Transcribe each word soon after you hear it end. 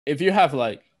if you have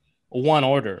like one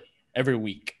order every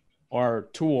week or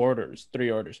two orders,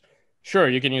 three orders, sure,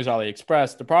 you can use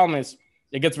AliExpress. The problem is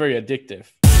it gets very addictive.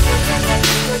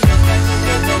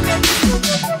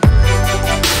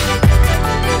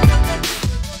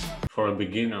 For a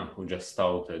beginner who just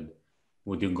started,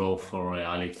 would you go for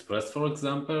AliExpress, for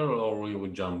example, or you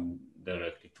would jump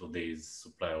directly to these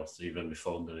suppliers even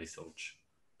before the research?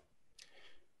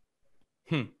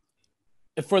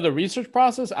 For the research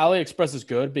process, AliExpress is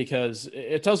good because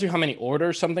it tells you how many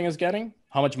orders something is getting,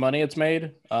 how much money it's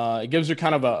made. It gives you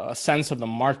kind of a sense of the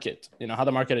market, how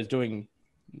the market is doing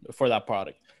for that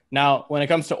product. Now, when it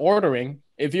comes to ordering,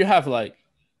 if you have like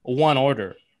one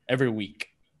order every week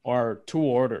or two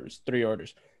orders, three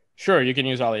orders, sure, you can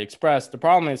use AliExpress. The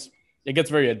problem is it gets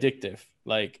very addictive.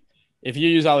 Like if you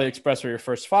use AliExpress for your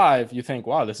first five, you think,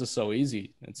 wow, this is so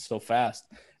easy. It's so fast.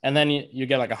 And then you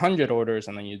get like 100 orders,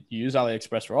 and then you use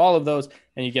AliExpress for all of those,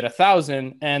 and you get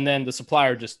 1,000, and then the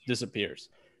supplier just disappears.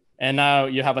 And now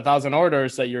you have 1,000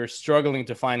 orders that you're struggling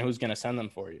to find who's going to send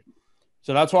them for you.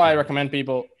 So that's why I recommend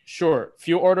people, sure,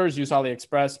 few orders, use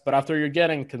AliExpress, but after you're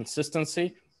getting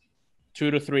consistency, 2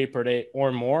 to 3 per day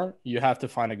or more, you have to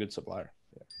find a good supplier.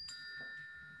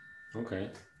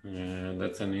 Okay,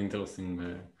 that's an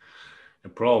interesting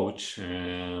approach.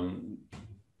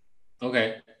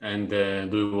 Okay, and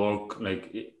do you work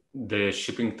like the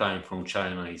shipping time from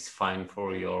China is fine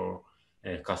for your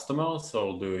customers,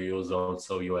 or do you use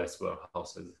also US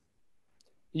warehouses?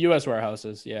 US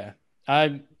warehouses, yeah.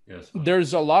 I Yes.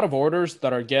 There's a lot of orders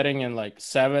that are getting in like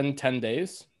 7, 10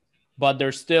 days, but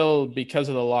there's still, because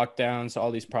of the lockdowns,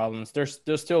 all these problems, there's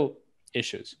still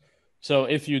issues. So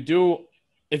if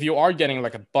you are getting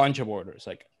like a bunch of orders,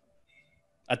 like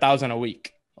 1,000 a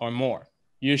week or more,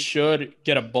 you should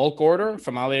get a bulk order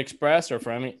from AliExpress or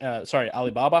from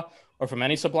Alibaba or from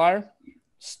any supplier,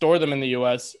 store them in the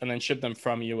US, and then ship them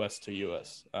from US to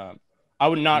US. I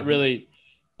would not really,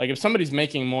 like, if somebody's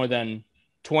making more than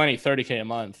 20, 30K a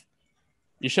month,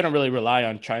 you shouldn't really rely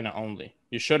on China only.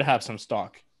 You should have some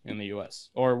stock in the US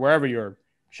or wherever you're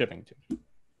shipping to.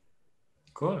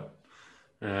 Cool.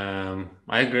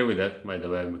 I agree with that, by the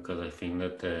way, because I think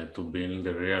that to build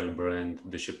a real brand,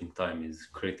 the shipping time is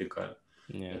critical.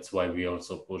 Yeah. That's why we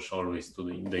also push always to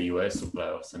the US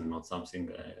suppliers and not something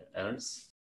else.